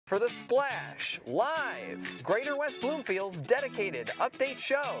for The Splash Live, Greater West Bloomfield's dedicated update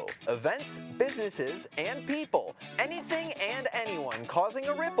show. Events, businesses, and people. Anything and anyone causing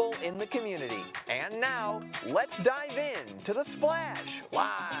a ripple in the community. And now, let's dive in to The Splash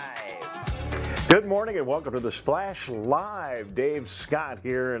Live. Good morning and welcome to The Splash Live. Dave Scott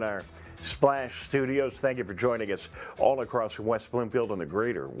here in our Splash Studios. Thank you for joining us all across West Bloomfield and the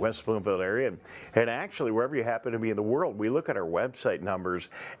Greater West Bloomfield area. And actually, wherever you happen to be in the world, we look at our website numbers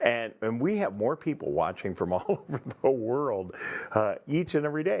and we have more people watching from all over the world each and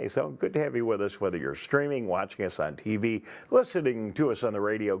every day. So good to have you with us, whether you're streaming, watching us on TV, listening to us on the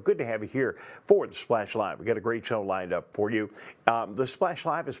radio. Good to have you here for The Splash Live. We've got a great show lined up for you. The Splash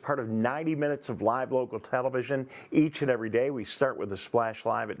Live is part of 90 minutes of live local television each and every day. We start with The Splash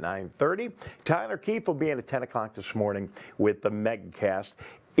Live at 9:30. Tyler Keefe will be in at 10 o'clock this morning with the megacast.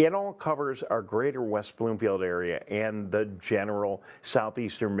 It all covers our Greater West Bloomfield area and the general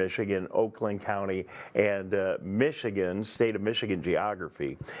southeastern Michigan, Oakland County, and Michigan, state of Michigan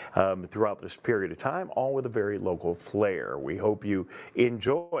geography throughout this period of time, all with a very local flair. We hope you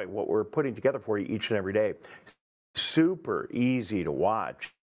enjoy what we're putting together for you each and every day. Super easy to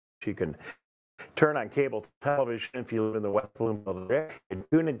watch. You can turn on cable television if you live in the West Bloomfield area and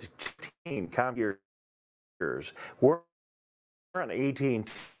tune into AT&T years. We're on AT&T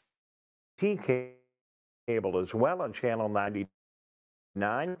cable as well on channel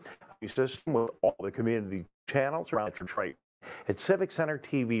 99 system with all the community channels around Detroit at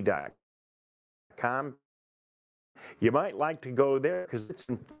civiccentertv.com. You might like to go there because it's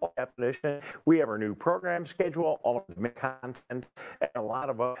in full definition. We have our new program schedule, all of the content, and a lot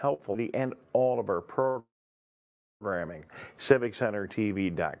of helpful and all of our programming.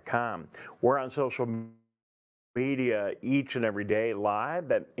 civiccentertv.com. We're on social media each and every day live.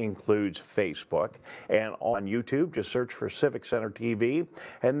 That includes Facebook and on YouTube. Just search for Civic Center TV.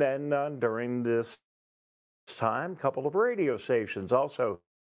 And then during this time, a couple of radio stations also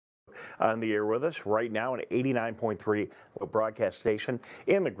on the air with us right now, an 89.3 broadcast station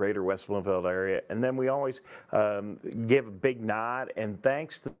in the Greater West Bloomfield area. And then we always give a big nod and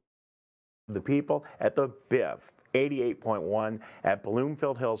thanks to the people at the BIF 88.1 at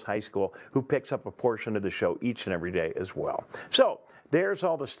Bloomfield Hills High School, who picks up a portion of the show each and every day as well. So there's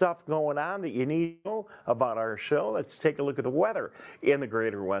all the stuff going on that you need to know about our show. Let's take a look at the weather in the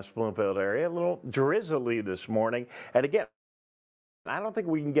Greater West Bloomfield area. A little drizzly this morning. And again, I don't think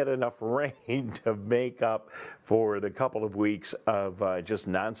we can get enough rain to make up for the couple of weeks of just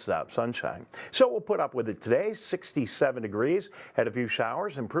nonstop sunshine. So we'll put up with it today, 67 degrees, had a few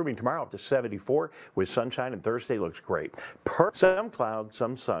showers, improving tomorrow up to 74 with sunshine, and Thursday looks great. Some clouds,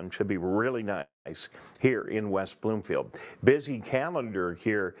 some sun, should be really nice here in West Bloomfield. Busy calendar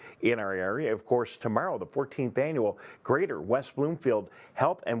here in our area. Of course, tomorrow, the 14th annual Greater West Bloomfield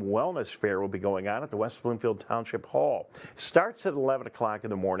Health and Wellness Fair will be going on at the West Bloomfield Township Hall. Starts at 11 o'clock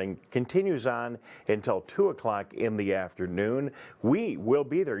in the morning, continues on until 2 o'clock in the afternoon. We will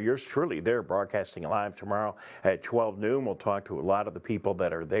be there, yours truly, there broadcasting live tomorrow at 12 noon. We'll talk to a lot of the people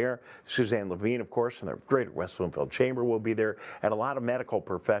that are there. Suzanne Levine, of course, and the Greater West Bloomfield Chamber will be there, and a lot of medical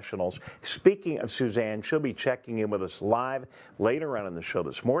professionals. Speaking of Suzanne, she'll be checking in with us live later on in the show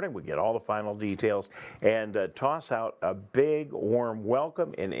this morning. We get all the final details and toss out a big warm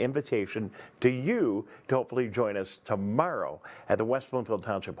welcome and invitation to you to hopefully join us tomorrow at the West Bloomfield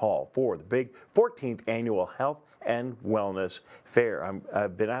Township Hall for the big 14th annual Health and Wellness Fair.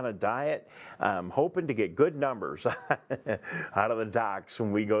 I've been on a diet. I'm hoping to get good numbers out of the docs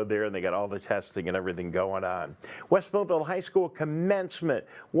when we go there and they got all the testing and everything going on. West Bloomfield High School commencement.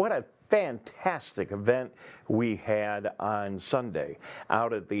 What a fantastic event we had on Sunday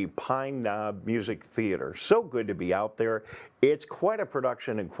out at the Pine Knob Music Theater. So good to be out there. It's quite a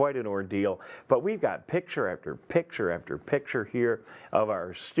production and quite an ordeal, but we've got picture after picture after picture here of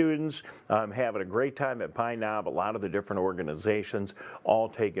our students having a great time at Pine Knob. A lot of the different organizations all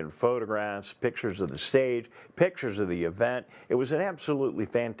taking photographs, pictures of the stage, pictures of the event. It was an absolutely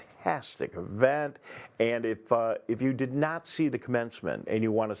fantastic event, and if you did not see the commencement and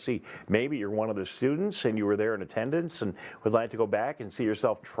you want to see, maybe you're one of the students and you were there in attendance and would like to go back and see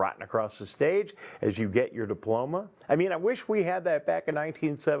yourself trotting across the stage as you get your diploma. I mean, I wish we had that back in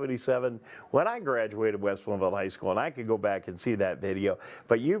 1977 when I graduated West Bloomfield High School, and I could go back and see that video.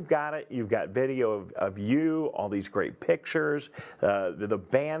 But you've got it. You've got video of you, all these great pictures, the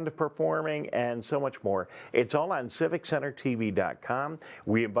band performing, and so much more. It's all on civiccentertv.com.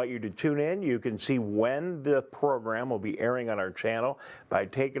 We invite you to tune in. You can see when the program will be airing on our channel by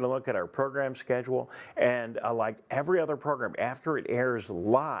taking a look at our program schedule. And like every other program, after it airs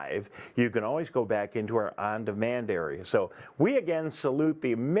live, you can always go back into our on-demand area. So We again salute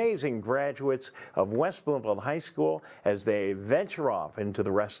the amazing graduates of West Bloomfield High School as they venture off into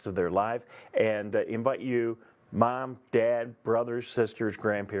the rest of their life, and invite you, mom, dad, brothers, sisters,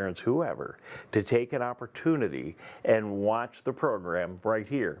 grandparents, whoever, to take an opportunity and watch the program right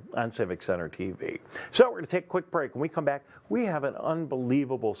here on Civic Center TV. So we're going to take a quick break. When we come back, we have an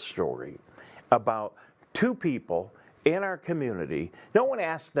unbelievable story about two people in our community. No one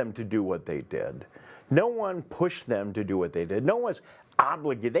asked them to do what they did. No one pushed them to do what they did. No one's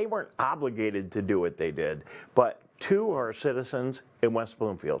obligated. They weren't obligated to do what they did. But two of our citizens in West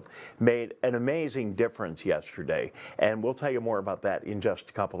Bloomfield made an amazing difference yesterday. And we'll tell you more about that in just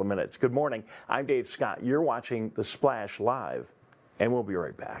a couple of minutes. Good morning. I'm Dave Scott. You're watching The Splash Live, and we'll be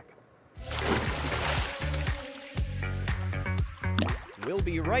right back. We'll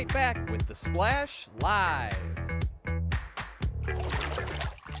be right back with The Splash Live.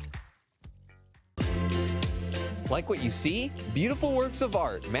 Like what you see? Beautiful works of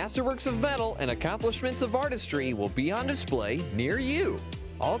art, masterworks of metal, and accomplishments of artistry will be on display near you.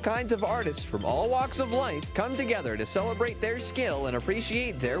 All kinds of artists from all walks of life come together to celebrate their skill and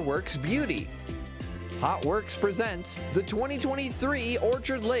appreciate their work's beauty. Hot Works presents the 2023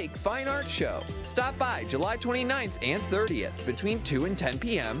 Orchard Lake Fine Art Show. Stop by July 29th and 30th between 2 and 10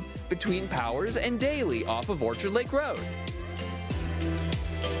 p.m. between Powers and Daly off of Orchard Lake Road.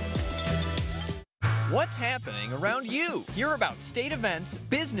 What's happening around you? Hear about state events,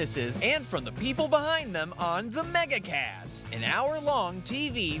 businesses, and from the people behind them on The MegaCast, an hour-long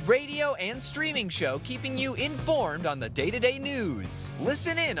TV, radio, and streaming show keeping you informed on the day-to-day news.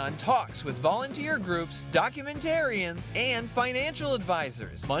 Listen in on talks with volunteer groups, documentarians, and financial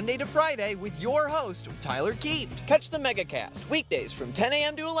advisors, Monday to Friday with your host, Tyler Kieft. Catch The MegaCast weekdays from 10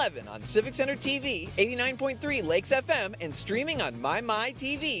 a.m. to 11 on Civic Center TV, 89.3 Lakes FM, and streaming on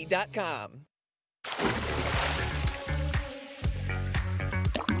mymytv.com.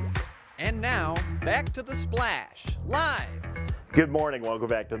 And now, back to The Splash Live. Good morning. Welcome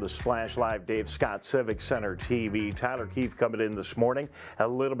back to The Splash Live. Dave Scott, Civic Center TV. Tyler Keefe coming in this morning. A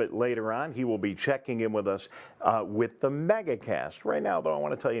little bit later on, he will be checking in with us with the MegaCast. Right now, though, I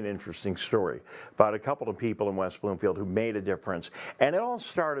want to tell you an interesting story about a couple of people in West Bloomfield who made a difference. And it all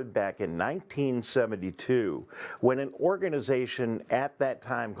started back in 1972 when an organization at that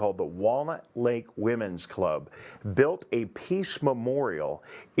time called the Walnut Lake Women's Club built a peace memorial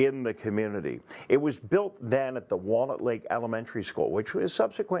in the community. It was built then at the Walnut Lake Elementary School, which was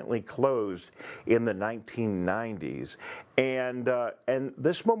subsequently closed in the 1990s. And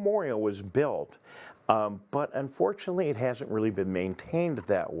this memorial was built, but unfortunately it hasn't really been maintained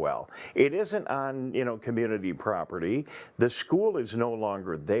that well. It isn't on, community property. The school is no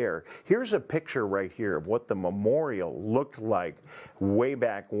longer there. Here's a picture right here of what the memorial looked like way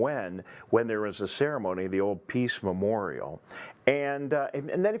back when there was a ceremony, the old Peace Memorial. And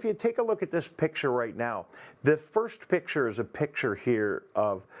then if you take a look at this picture right now, the first picture is a picture here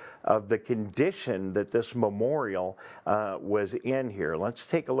of the condition that this memorial was in here. Let's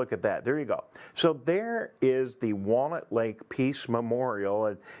take a look at that. There you go. So there is the Walnut Lake Peace Memorial.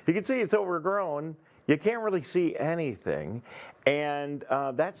 And you can see it's overgrown. You can't really see anything. And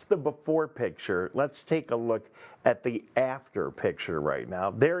that's the before picture. Let's take a look at the after picture right now.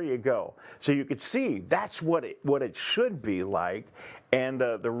 There you go. So you could see that's what it should be like. And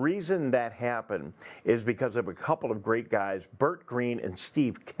the reason that happened is because of a couple of great guys, Bert Green and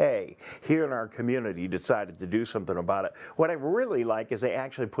Steve K, here in our community decided to do something about it. What I really like is they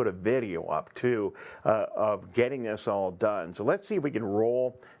actually put a video up, too, of getting this all done. So let's see if we can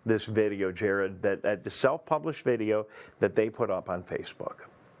roll this video, Jared, the self-published video that they put up on Facebook.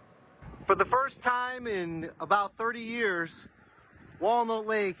 For the first time in about 30 years, Walnut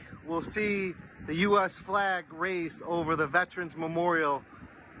Lake will see the U.S. flag raised over the Veterans Memorial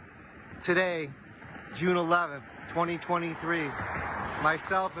today, June 11th, 2023.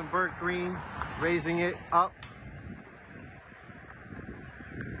 Myself and Bert Green raising it up.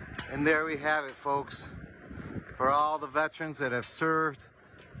 And there we have it, folks. For all the veterans that have served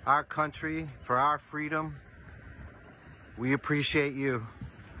our country, for our freedom, we appreciate you.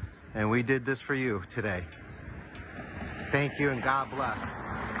 And we did this for you today. Thank you and God bless.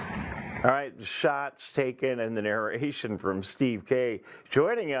 All right, the shots taken and the narration from Steve K.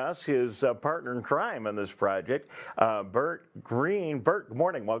 Joining us is partner in crime on this project, Bert Green. Bert, good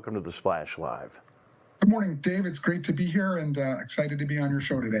morning. Welcome to The Splash Live. Good morning, Dave. It's great to be here and excited to be on your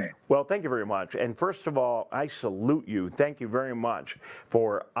show today. Well, thank you very much. And first of all, I salute you. Thank you very much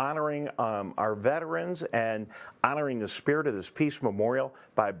for honoring our veterans and honoring the spirit of this Peace Memorial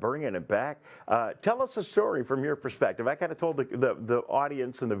by bringing it back. Tell us the story from your perspective. I kind of told the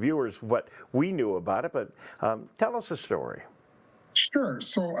audience and the viewers what we knew about it, but tell us the story. Sure.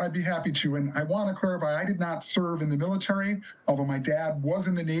 So I'd be happy to. And I want to clarify, I did not serve in the military, although my dad was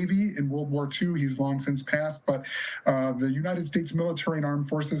in the Navy in World War II. He's long since passed. But the United States military and armed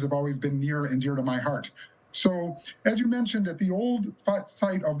forces have always been near and dear to my heart. So as you mentioned, at the old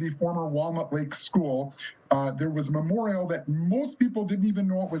site of the former Walnut Lake School, there was a memorial that most people didn't even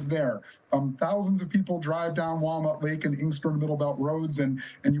know it was there. Thousands of people drive down Walnut Lake and Inkster and Middle Belt roads, and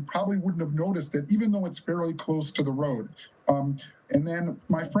you probably wouldn't have noticed it, even though it's fairly close to the road. And then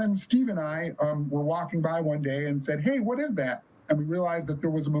my friend Steve and I were walking by one day and said, "Hey, what is that?" And we realized that there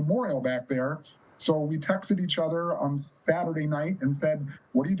was a memorial back there. So we texted each other on Saturday night and said,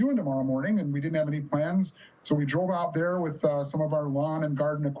 "What are you doing tomorrow morning?" And we didn't have any plans. So we drove out there with some of our lawn and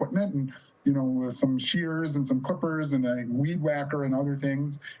garden equipment and, some shears and some clippers and a weed whacker and other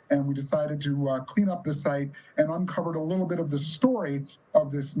things. And we decided to clean up the site and uncovered a little bit of the story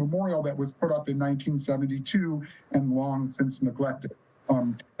of this memorial that was put up in 1972 and long since neglected.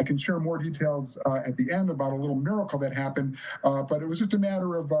 I can share more details at the end about a little miracle that happened, but it was just a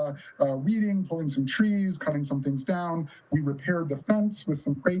matter of weeding, pulling some trees, cutting some things down. We repaired the fence with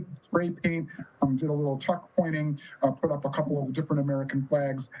some spray paint, did a little tuck pointing, put up a couple of different American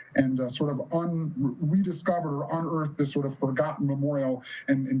flags, and sort of rediscovered or unearthed this sort of forgotten memorial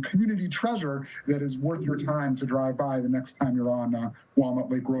and community treasure that is worth your time to drive by the next time you're on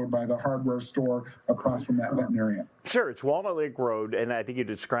Walnut Lake Road by the hardware store across from that veterinarian. Sure, it's Walnut Lake Road, and I think you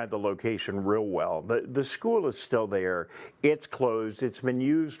described the location real well. The school is still there. It's closed. It's been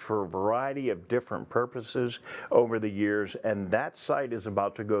used for a variety of different purposes over the years, and that site is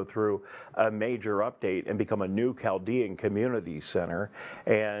about to go through a major update and become a new Chaldean community center.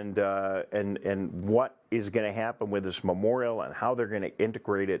 And what is going to happen with this memorial and how they're going to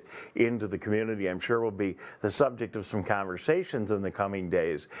integrate it into the community, I'm sure will be the subject of some conversations in the coming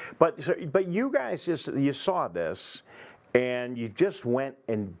days. But you guys you saw this and you just went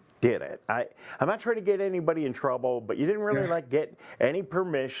and did it. I'm not trying to get anybody in trouble, but you didn't really get any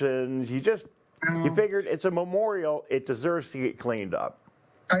permissions. You figured it's a memorial. It deserves to get cleaned up.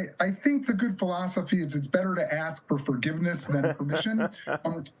 I think the good philosophy is it's better to ask for forgiveness than permission.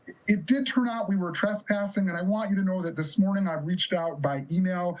 It did turn out we were trespassing, and I want you to know that this morning I've reached out by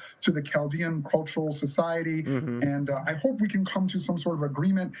email to the Chaldean Cultural Society, and I hope we can come to some sort of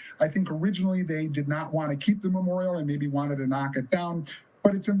agreement. I think originally they did not want to keep the memorial and maybe wanted to knock it down,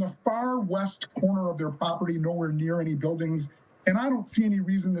 but it's in the far west corner of their property, nowhere near any buildings. And I don't see any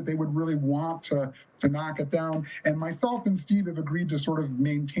reason that they would really want to knock it down. And myself and Steve have agreed to sort of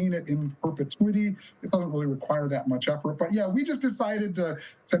maintain it in perpetuity. It doesn't really require that much effort. But yeah, we just decided to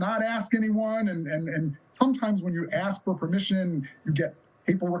not ask anyone. And sometimes when you ask for permission, you get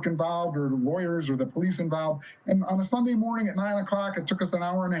paperwork involved or lawyers or the police involved. And on a Sunday morning at 9 o'clock, it took us an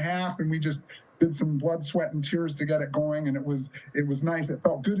hour and a half, and we just did some blood, sweat, and tears to get it going, and it was nice. It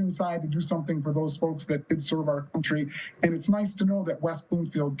felt good inside to do something for those folks that did serve our country, and it's nice to know that West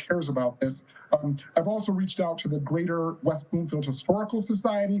Bloomfield cares about this. I've also reached out to the Greater West Bloomfield Historical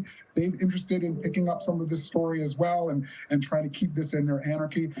Society. They're interested in picking up some of this story as well and trying to keep this in their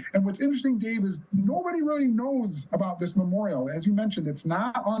anarchy. And what's interesting, Dave, is nobody really knows about this memorial. As you mentioned, it's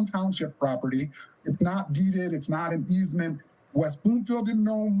not on township property. It's not deeded. It's not an easement. West Bloomfield didn't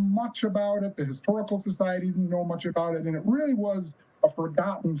know much about it. The Historical Society didn't know much about it. And it really was a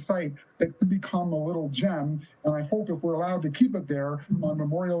forgotten site that could become a little gem. And I hope if we're allowed to keep it there on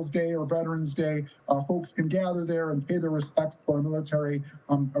Memorial's Day or Veterans Day, folks can gather there and pay their respects to our military.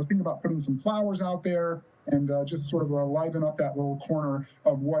 I was thinking about putting some flowers out there and just sort of liven up that little corner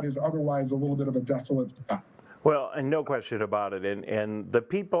of what is otherwise a little bit of a desolate spot. Well, and no question about it. And the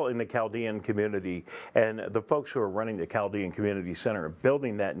people in the Chaldean community and the folks who are running the Chaldean Community Center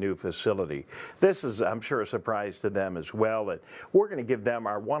building that new facility, this is, I'm sure, a surprise to them as well. And we're going to give them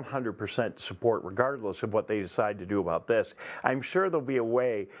our 100% support regardless of what they decide to do about this. I'm sure there'll be a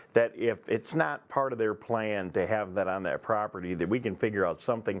way that if it's not part of their plan to have that on that property, that we can figure out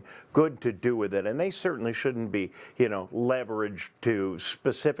something good to do with it. And they certainly shouldn't be, leveraged to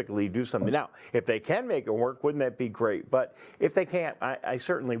specifically do something. Now, if they can make it work, wouldn't that be great? But if they can't, I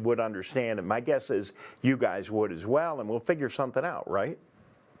certainly would understand. And my guess is you guys would as well, and we'll figure something out, right?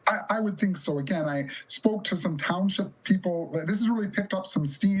 I would think so. Again, I spoke to some township people. This has really picked up some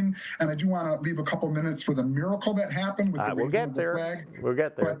steam, and I do want to leave a couple minutes for the miracle that happened with the raising of the flag. We'll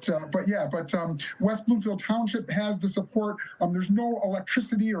get there. But West Bloomfield Township has the support. There's no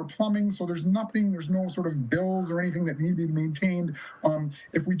electricity or plumbing, so there's nothing. There's no sort of bills or anything that need to be maintained.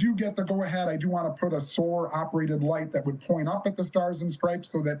 If we do get the go-ahead, I do want to put a solar-operated light that would point up at the Stars and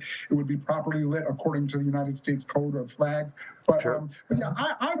Stripes so that it would be properly lit according to the United States Code of Flags. But yeah,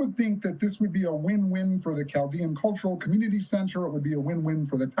 I would think that this would be a win-win for the Chaldean Cultural Community Center. It would be a win-win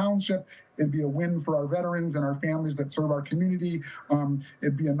for the township. It'd be a win for our veterans and our families that serve our community.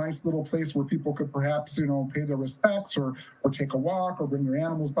 It'd be a nice little place where people could perhaps, pay their respects or take a walk or bring their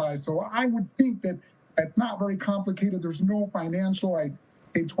animals by. So I would think that it's not very complicated. There's no financial. I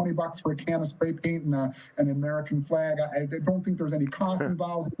paid $20 for a can of spray paint and an American flag. I don't think there's any cost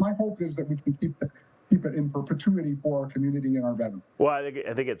involved. My hope is that we can keep it in perpetuity for our community and our veterans. Well, I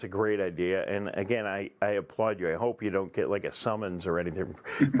think it's a great idea. And again, I applaud you. I hope you don't get like a summons or anything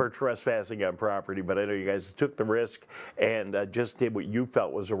for trespassing on property, but I know you guys took the risk and just did what you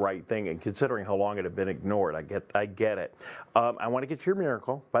felt was the right thing. And considering how long it had been ignored, I get it. I want to get your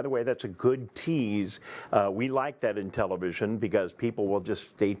miracle. By the way, that's a good tease. We like that in television because people will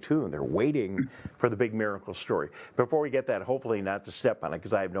just stay tuned. They're waiting for the big miracle story. Before we get that, hopefully not to step on it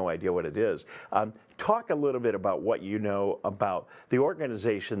because I have no idea what it is. Talk a little bit about what you know about the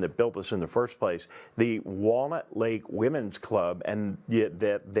organization that built this in the first place, the Walnut Lake Women's Club, and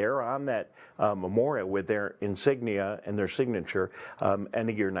that they're on that memorial with their insignia and their signature and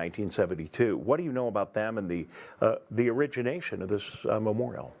the year 1972. What do you know about them and the origination of this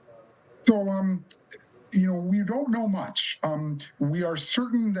memorial? So, we don't know much. We are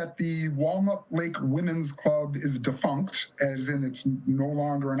certain that the Walnut Lake Women's Club is defunct, as in it's no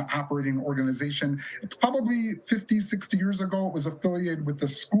longer an operating organization. Probably 50, 60 years ago, it was affiliated with the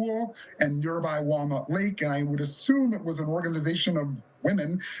school and nearby Walnut Lake, and I would assume it was an organization of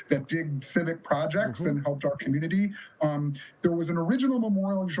women that did civic projects and helped our community. There was an original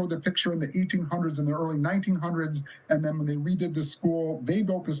memorial. You showed the picture in the 1800s and the early 1900s, and then when they redid the school, they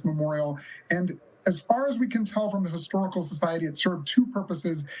built this memorial. And as far as we can tell from the Historical Society, it served two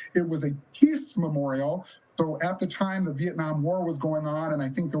purposes. It was a peace memorial. So at the time, the Vietnam War was going on, and I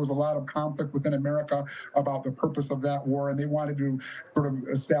think there was a lot of conflict within America about the purpose of that war, and they wanted to sort of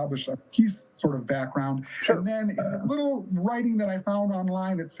establish a peace sort of background. Sure. And then in a little writing that I found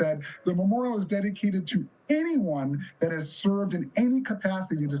online, it said, the memorial is dedicated to anyone that has served in any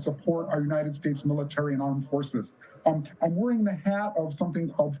capacity to support our United States military and armed forces. I'm wearing the hat of something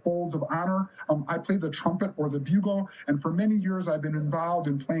called Folds of Honor. I play the trumpet or the bugle, and for many years I've been involved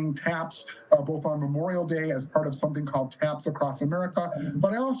in playing taps, both on Memorial Day as part of something called Taps Across America,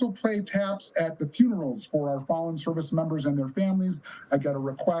 but I also play taps at the funerals for our fallen service members and their families. I get a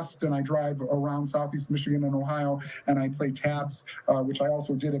request and I drive around Southeast Michigan and Ohio and I play taps, which I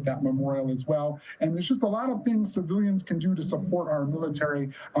also did at that memorial as well. And there's just a lot of things civilians can do to support our military.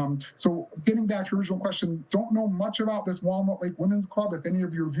 So getting back to your original question, don't know much about this Walnut Lake Women's Club. If any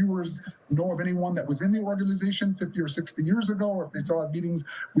of your viewers know of anyone that was in the organization 50 or 60 years ago, or if they still have meetings,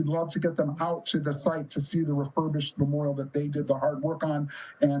 we'd love to get them out to the site to see the refurbished memorial that they did the hard work on.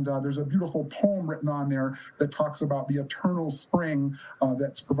 And there's a beautiful poem written on there that talks about the eternal spring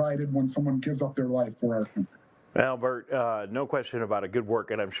that's provided when someone gives up their life for our country. Well, Bert, no question about it. Good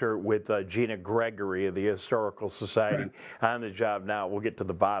work, and I'm sure with Gina Gregory of the Historical Society on the job now, we'll get to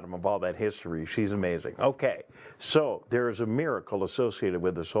the bottom of all that history. She's amazing. Okay, so there is a miracle associated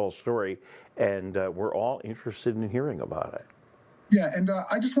with this whole story, and we're all interested in hearing about it. Yeah, and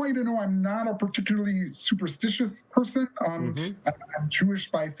I just want you to know I'm not a particularly superstitious person. I'm Jewish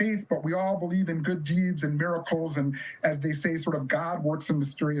by faith, but we all believe in good deeds and miracles, and as they say, sort of God works in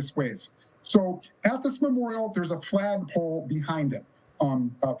mysterious ways. So at this memorial, there's a flagpole behind it,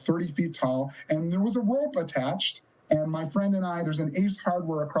 about 30 feet tall, and there was a rope attached. And my friend and I, there's an Ace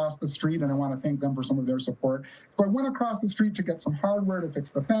Hardware across the street, and I want to thank them for some of their support. So I went across the street to get some hardware to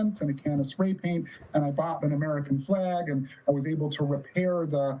fix the fence and a can of spray paint, and I bought an American flag, and I was able to repair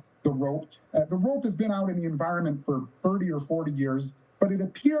the rope. The rope has been out in the environment for 30 or 40 years, but it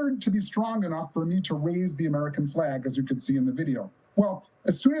appeared to be strong enough for me to raise the American flag, as you can see in the video. Well,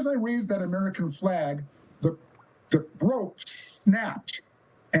 as soon as I raised that American flag, the rope snapped.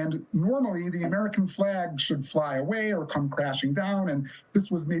 And normally the American flag should fly away or come crashing down. And this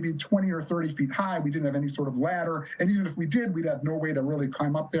was maybe 20 or 30 feet high. We didn't have any sort of ladder. And even if we did, we'd have no way to really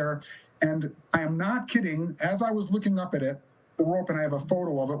climb up there. And I am not kidding. As I was looking up at it, the rope, and I have a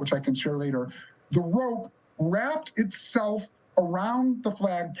photo of it, which I can share later, the rope wrapped itself around the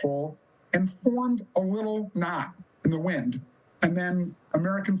flagpole and formed a little knot in the wind. and then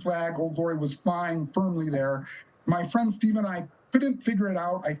American flag, Old Glory, was flying firmly there. My friend Steve and I couldn't figure it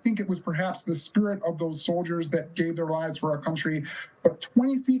out. I think it was perhaps the spirit of those soldiers that gave their lives for our country. But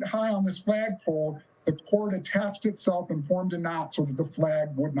 20 feet high on this flagpole, the cord attached itself and formed a knot so that the flag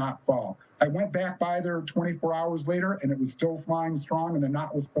would not fall. I went back by there 24 hours later, and it was still flying strong, and the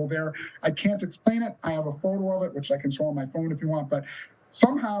knot was still there. I can't explain it. I have a photo of it, which I can show on my phone if you want, but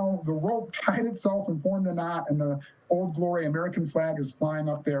somehow the rope tied itself and formed a knot, and the Old Glory American flag is flying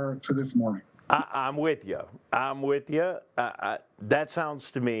up there to this morning. I'm with you. I'm with you. That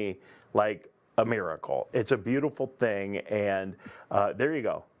sounds to me like a miracle. It's a beautiful thing, and there you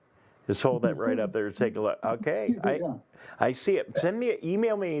go. Just hold that right up there and take a look. Okay, I see it.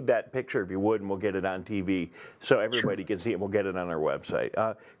 Email me that picture if you would, and we'll get it on TV so everybody can see it. We'll get it on our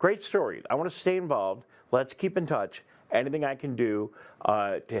website. Great story. I want to stay involved. Let's keep in touch. Anything I can do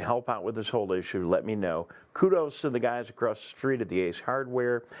to help out with this whole issue, let me know. Kudos to the guys across the street at the Ace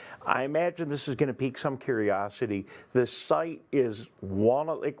Hardware. I imagine this is going to pique some curiosity. The site is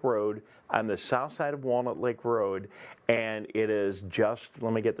Walnut Lake Road on the south side of Walnut Lake Road, and it is just,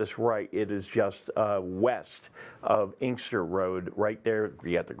 let me get this right, it is just west of Inkster Road, right there.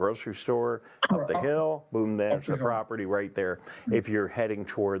 You got the grocery store up the hill, boom, there's the property right there if you're heading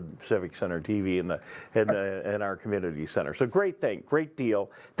toward Civic Center TV in our community center. So great thing, great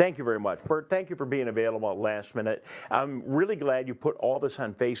deal. Thank you very much. Bert, thank you for being available at last minute. I'm really glad you put all this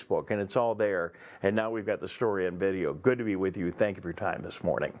on Facebook, and it's all there, and now we've got the story on video. Good to be with you. Thank you for your time this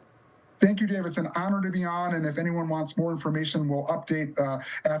morning. Thank you, Dave. It's an honor to be on, and if anyone wants more information, we'll update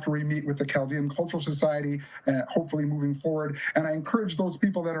after we meet with the Chaldean Cultural Society, hopefully moving forward. And I encourage those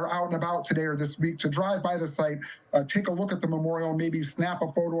people that are out and about today or this week to drive by the site, take a look at the memorial, maybe snap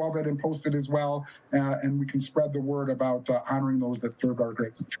a photo of it and post it as well, and we can spread the word about honoring those that served our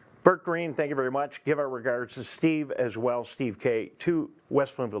great country. Bert Green, thank you very much. Give our regards to Steve as well, Steve K., two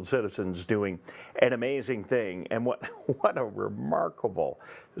West Bloomfield citizens doing an amazing thing. And what a remarkable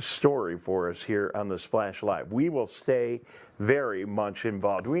story for us here on the Splash Live. We will stay very much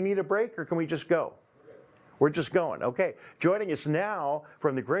involved. Do we need a break, or can we just go? We're just going. Okay. Joining us now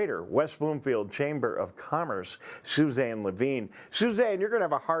from the Greater West Bloomfield Chamber of Commerce, Suzanne Levine. Suzanne, you're going to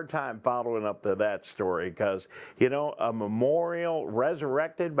have a hard time following up to that story because, you know, a memorial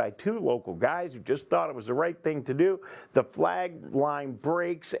resurrected by two local guys who just thought it was the right thing to do. The flag line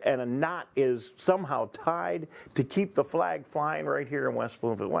breaks and a knot is somehow tied to keep the flag flying right here in West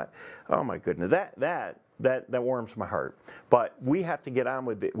Bloomfield. What? Oh, my goodness. That warms my heart. But we have to get on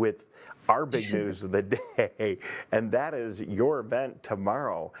with our big news of the day, and that is your event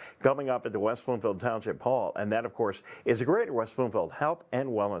tomorrow coming up at the West Bloomfield Township Hall. And that, of course, is the Greater West Bloomfield Health and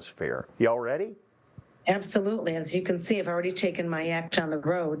Wellness Fair. Y'all ready? Absolutely. As you can see, I've already taken my act on the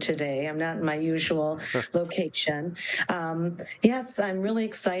road today. I'm not in my usual location. Yes, I'm really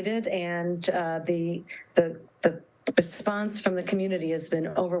excited, and the response from the community has been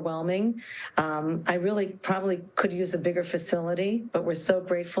overwhelming. I really probably could use a bigger facility, but we're so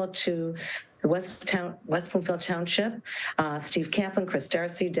grateful to the West Bloomfield Township, Steve Kaplan, Chris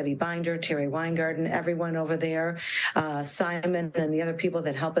Darcy, Debbie Binder, Terry Weingarten, everyone over there, Simon and the other people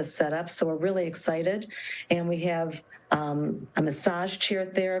that help us set up. So we're really excited. And we have a massage chair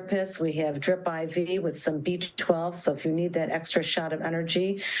therapist. We have drip IV with some B12. So if you need that extra shot of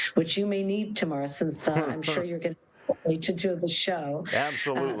energy, which you may need tomorrow, since I'm sure you're going to do the show.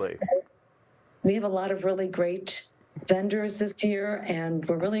 Absolutely. So we have a lot of really great vendors this year, and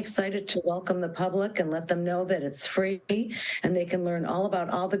we're really excited to welcome the public and let them know that it's free and they can learn all about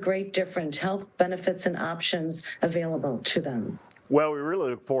all the great different health benefits and options available to them. Well, we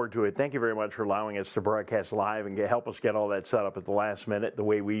really look forward to it. Thank you very much for allowing us to broadcast live and help us get all that set up at the last minute, the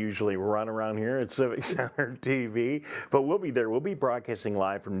way we usually run around here at Civic Center TV. But we'll be there. We'll be broadcasting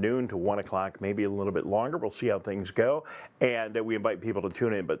live from noon to 1 o'clock, maybe a little bit longer. We'll see how things go. And we invite people to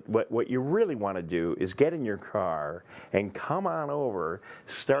tune in. But what you really want to do is get in your car and come on over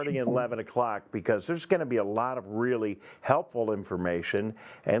starting at 11 o'clock, because there's going to be a lot of really helpful information.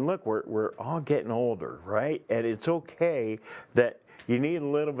 And look, we're all getting older, right? And it's okay that you need a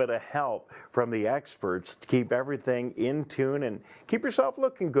little bit of help from the experts to keep everything in tune and keep yourself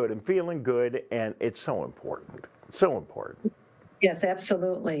looking good and feeling good, and it's so important. So important. Yes,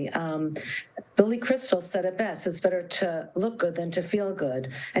 absolutely. Billy Crystal said it best. It's better to look good than to feel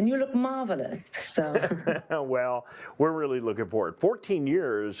good. And you look marvelous. So, well, we're really looking forward. 14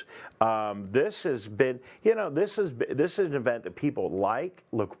 years. This has been, you know, this is an event that people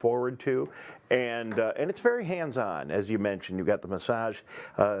look forward to, and it's very hands-on, as you mentioned. You've got the massage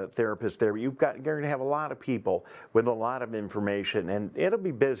therapist there. You're going to have a lot of people with a lot of information, and it'll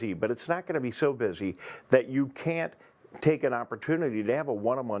be busy, but it's not going to be so busy that you can't take an opportunity to have a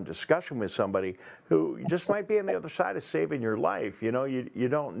one-on-one discussion with somebody who just might be on the other side of saving your life. You know, you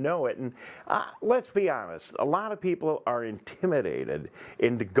don't know it. And let's be honest, a lot of people are intimidated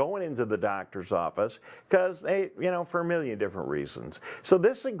into going into the doctor's office because they, you know, for a million different reasons. So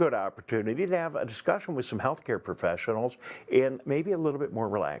this is a good opportunity to have a discussion with some healthcare professionals in maybe a little bit more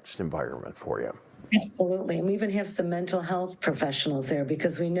relaxed environment for you. Absolutely. And we even have some mental health professionals there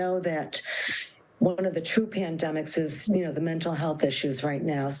because we know that one of the true pandemics is, you know, the mental health issues right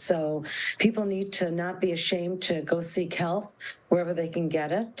now. So people need to not be ashamed to go seek help wherever they can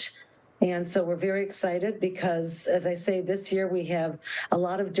get it. And so we're very excited because, as I say, this year we have a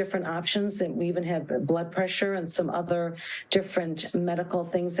lot of different options, and we even have blood pressure and some other different medical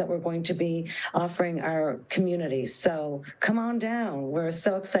things that we're going to be offering our community. So come on down. We're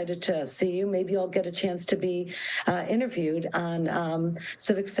so excited to see you. Maybe you'll get a chance to be interviewed on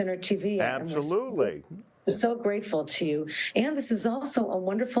Civic Center TV. Absolutely. So grateful to you. And this is also a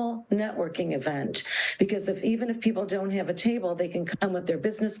wonderful networking event because even if people don't have a table, they can come with their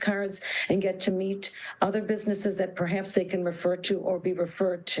business cards and get to meet other businesses that perhaps they can refer to or be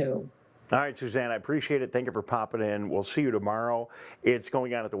referred to. All right, Suzanne, I appreciate it. Thank you for popping in. We'll see you tomorrow. It's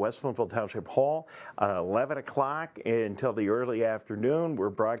going on at the West Bloomfield Township Hall, 11 o'clock until the early afternoon. We're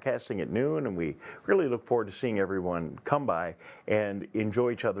broadcasting at noon, and we really look forward to seeing everyone come by and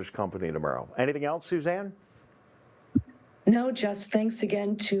enjoy each other's company tomorrow. Anything else, Suzanne? No, just thanks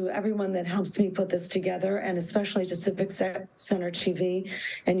again to everyone that helps me put this together, and especially to Civic Center TV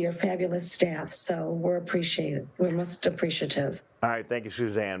and your fabulous staff. So we're appreciated. We're most appreciative. All right, thank you,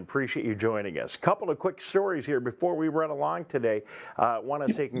 Suzanne. Appreciate you joining us. Couple of quick stories here before we run along today. Want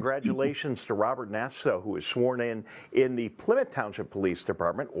to say congratulations to Robert Nafso, who was sworn in the Plymouth Township Police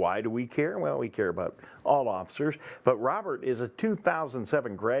Department. Why do we care? Well, we care about all officers. But Robert is a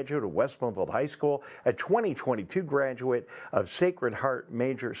 2007 graduate of West Bloomfield High School, a 2022 graduate of Sacred Heart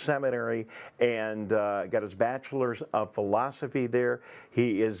Major Seminary, and got his bachelor's of philosophy there.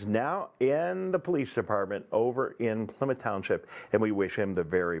 He is now in the police department over in Plymouth Township, and we wish him the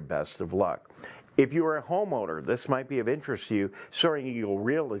very best of luck. If you are a homeowner, this might be of interest to you. Soaring Eagle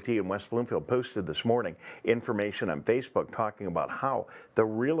Realty in West Bloomfield posted this morning information on Facebook talking about how the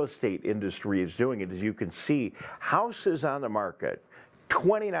real estate industry is doing it. As you can see, houses on the market,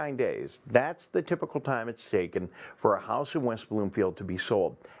 29 days. That's the typical time it's taken for a house in West Bloomfield to be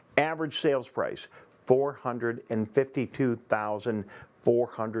sold. Average sales price,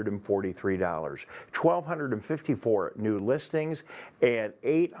 $452,443. $1,254 new listings and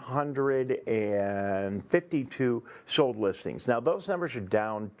 852 sold listings. Now, those numbers are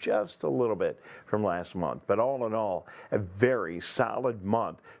down just a little bit from last month, but all in all, a very solid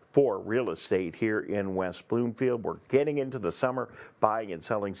month for real estate here in West Bloomfield. We're getting into the summer buying and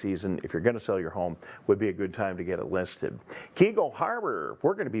selling season. If you're going to sell your home, would be a good time to get it listed. Keego Harbor,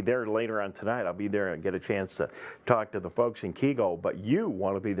 we're going to be there later on tonight. I'll be there and get a chance to talk to the folks in Keego, but you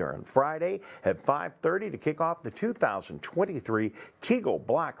want to be there on Friday at 5:30 to kick off the 2023 Keego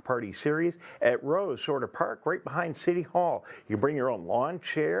Block Party Series at Rose Sorter Park, right behind City Hall. You can bring your own lawn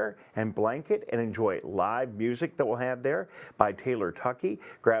chair and blanket and enjoy live music that we'll have there by Taylor Tuckey.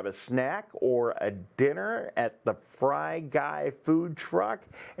 Grab a snack or a dinner at the Fry Guy food truck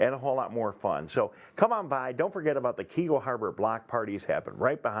and a whole lot more fun. So come on by. Don't forget about the Keego Harbor Block Parties happen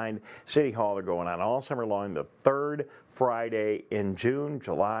right behind City Hall. They're going on all summer long, the third Friday in June,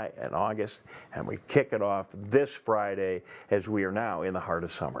 July, and August. And we kick it off this Friday as we are now in the heart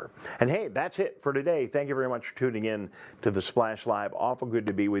of summer. And hey, that's it for today. Thank you very much for tuning in to the Splash Live. Awful good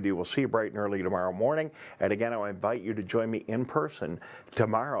to be with you. We'll see you bright and early tomorrow morning. And again, I invite you to join me in person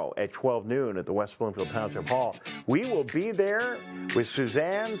tomorrow at 12 noon at the West Bloomfield Township Hall. We will be there with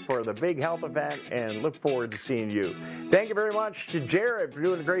Suzanne for the big health event and look forward to seeing you. Thank you very much to Jared for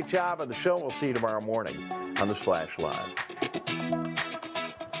doing a great job on the show. We'll see you tomorrow morning on the Splash Live.